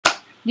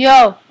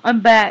Yo,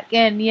 I'm back,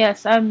 and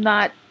yes, I'm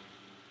not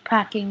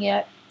packing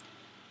yet.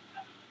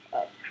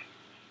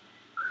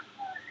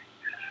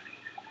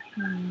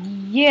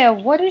 Yeah,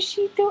 what is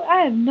she doing?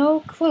 I have no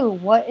clue.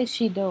 What is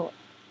she doing?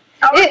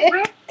 I was I-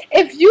 reading,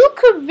 If you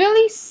could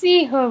really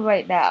see her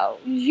right now,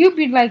 you'd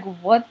be like,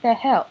 what the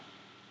hell?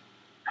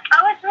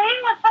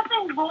 what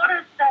something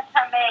Lourdes said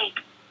to me.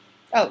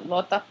 Oh,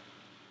 Lotta.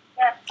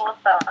 Yes,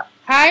 Lourdes.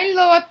 Hi,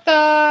 Lotta.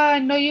 I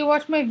know you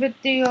watch my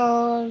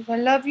videos. I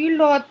love you,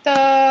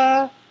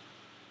 Lotta.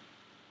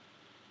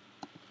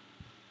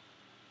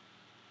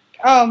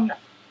 Um,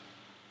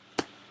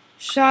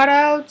 shout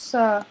outs.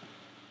 What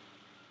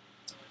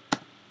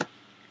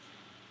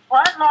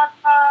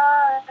Lourdes?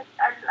 I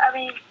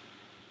mean,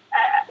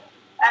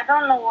 I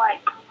don't know why.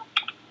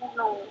 I don't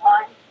know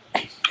why.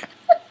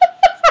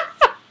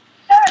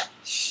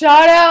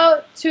 Shout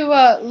out to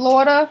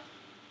Lotta.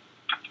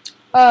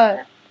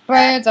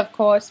 Friends, of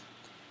course.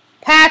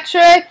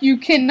 Patrick, you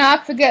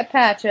cannot forget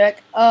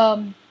Patrick.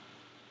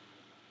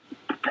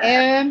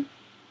 Aaron,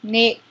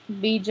 Nick,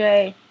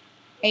 BJ,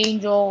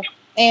 Angel,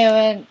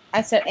 Aaron.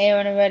 I said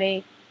Aaron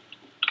already.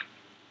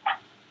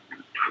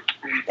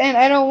 And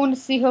I don't want to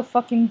see her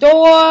fucking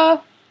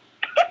door.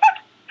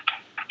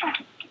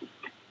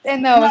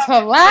 And that was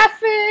her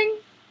laughing.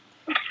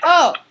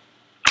 Oh,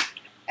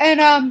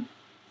 and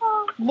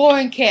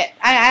Lauren Kit.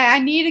 I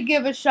need to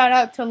give a shout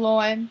out to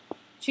Lauren.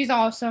 She's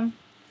awesome.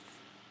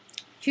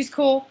 She's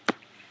cool.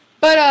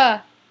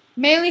 But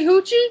Manly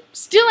Hoochie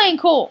still ain't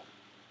cool.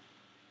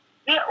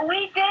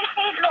 We did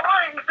hate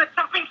Lauren, but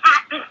something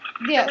happened.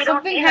 Yeah,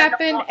 something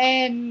happened,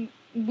 and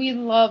we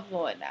love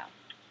Lauren now.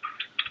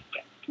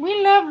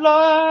 We love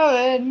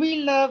Lauren.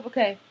 We love.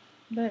 Okay,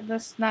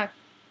 let's not.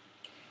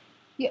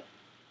 Yeah.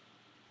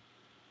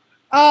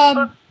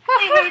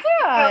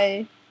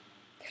 Hi.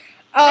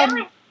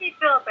 Really, she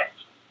feel a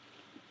bitch.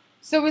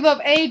 So we love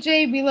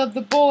AJ. We love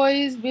the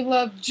boys. We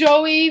love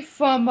Joey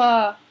from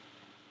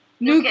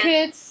New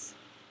Kids.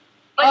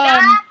 But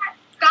not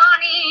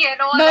Donnie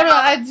and all No, that. no,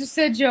 I just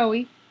said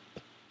Joey.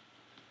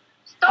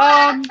 Don't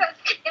ask us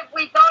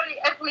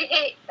if we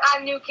hate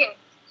our New Kids.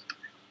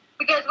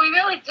 Because we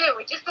really do.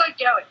 We just like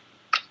Joey.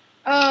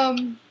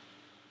 We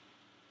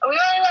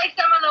really like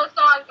some of those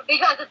songs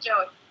because of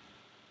Joey.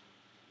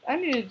 I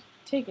need to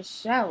take a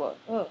shower.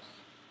 Ugh.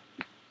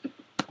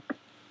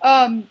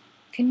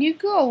 Can you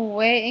go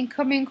away,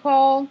 incoming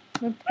call,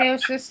 repair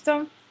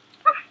system?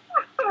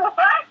 What?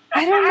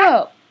 I don't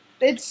know.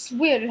 It's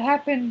weird. It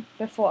happened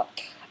before.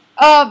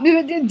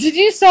 Did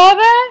you saw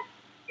that?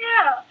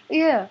 Yeah.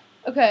 Yeah.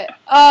 Okay.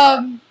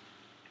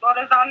 What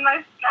is on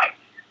my Skype?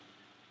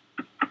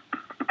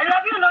 I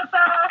love you,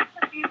 Lotta.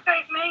 If you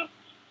take me.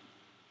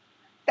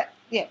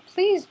 Yeah,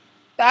 please.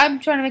 I'm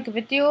trying to make a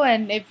video,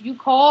 and if you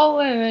call,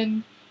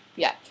 and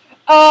yeah.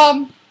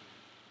 Don't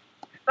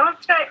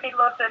Skype me,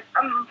 Lotta.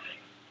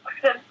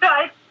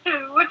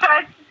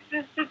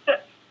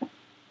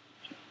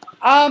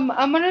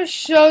 I'm gonna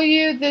show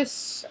you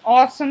this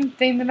awesome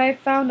thing that I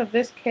found of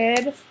this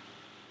kid.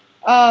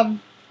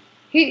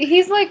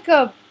 He's like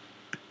a.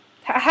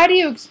 How do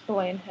you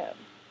explain him?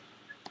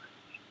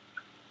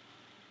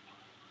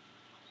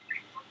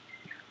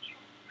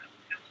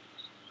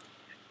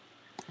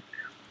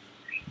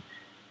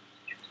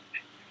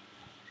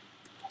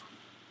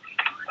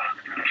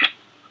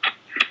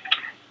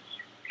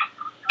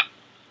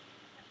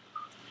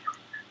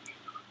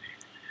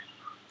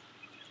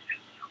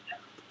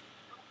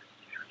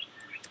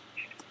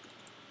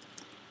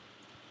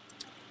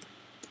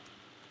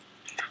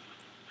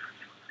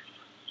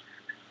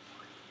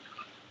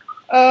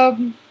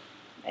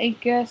 I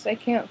guess I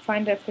can't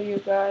find it for you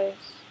guys.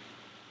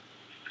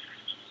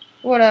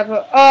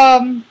 Whatever.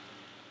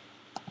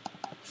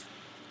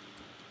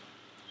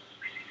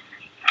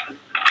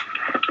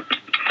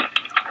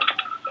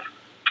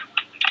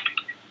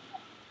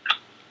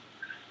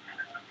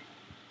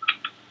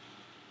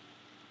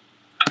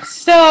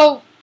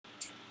 So,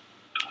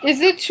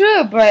 is it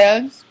true,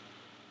 Brans,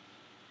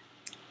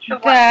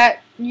 that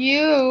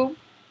you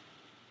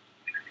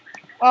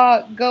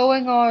are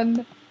going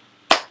on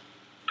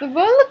the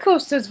roller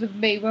coasters with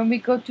me when we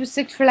go to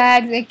Six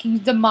Flags and Kings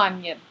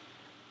Dominion?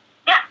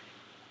 Yeah.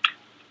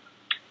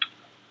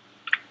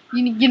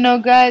 You know,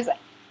 guys,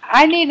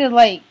 I need to,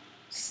 like,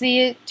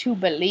 see it to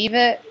believe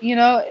it, you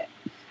know?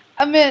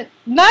 I mean,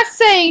 not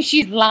saying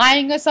she's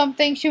lying or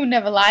something. She would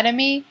never lie to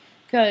me,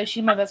 because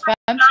she's my best friend.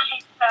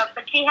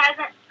 But she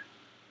hasn't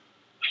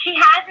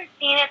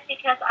seen it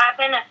because I've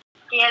been a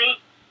scaredy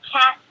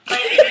cat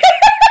lately.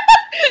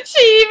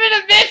 She even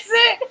admits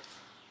it.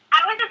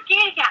 I was a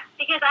scaredy cat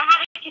because I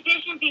had a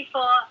condition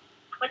before,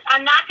 which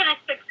I'm not going to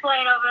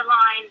explain over the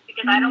line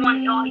because I don't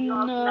want all you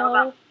all to know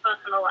about my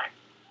personal life.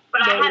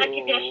 But I had a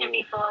condition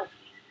before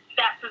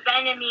that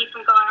prevented me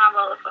from going on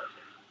roller coasters.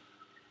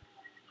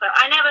 So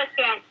I never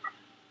experienced it.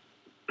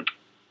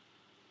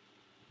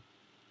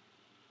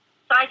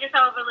 So I just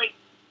got over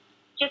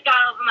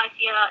my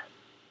fear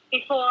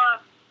before.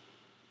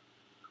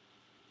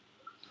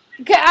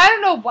 Okay, I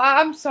don't know why.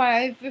 I'm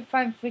sorry if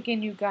I'm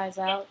freaking you guys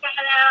out.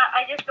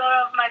 I just got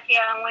over my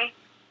fear and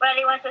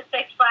already went to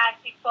Six Flags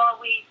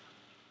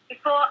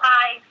before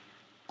I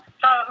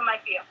started over my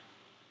field.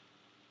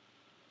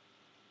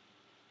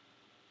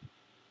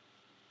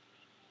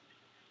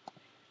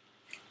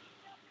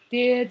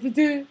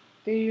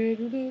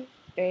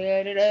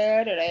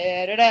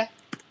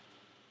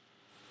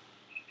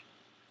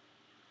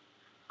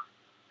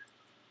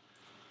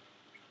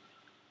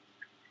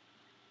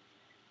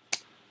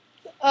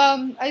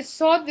 I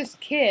saw this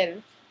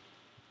kid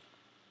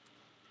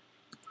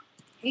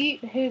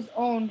eat his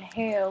own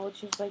hair,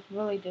 which is like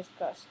really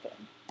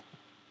disgusting.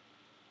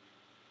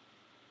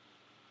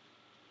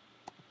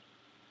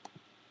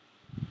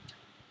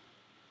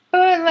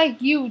 But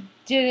like you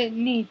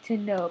didn't need to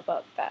know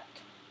about that.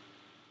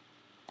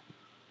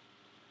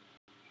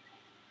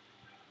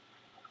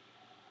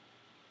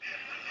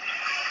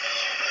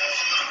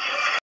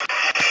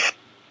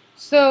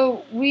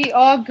 So we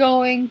are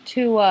going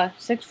to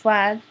Six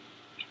Flags,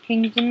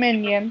 King's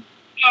Dominion.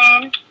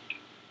 And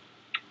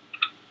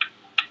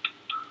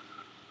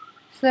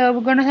So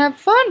we're gonna have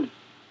fun.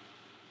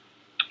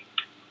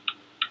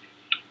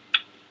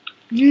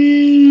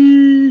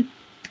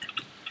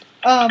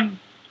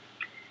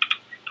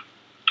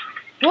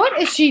 What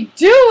is she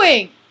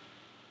doing?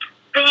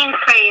 being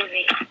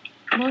crazy.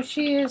 Well,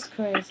 she is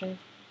crazy.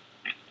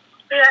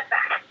 Be right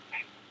back.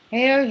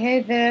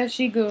 Hey, there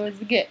she goes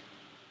again.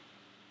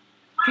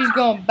 She's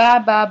going bye,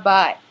 bye,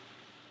 bye.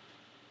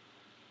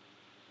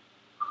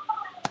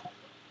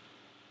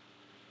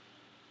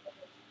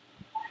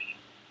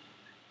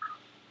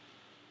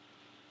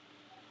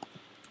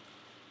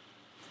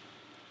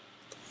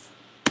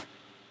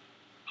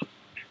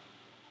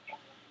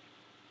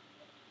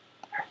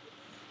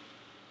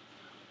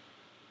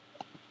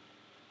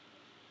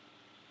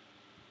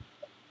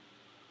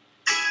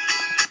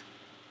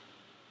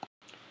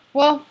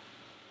 Well,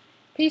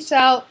 peace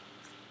out.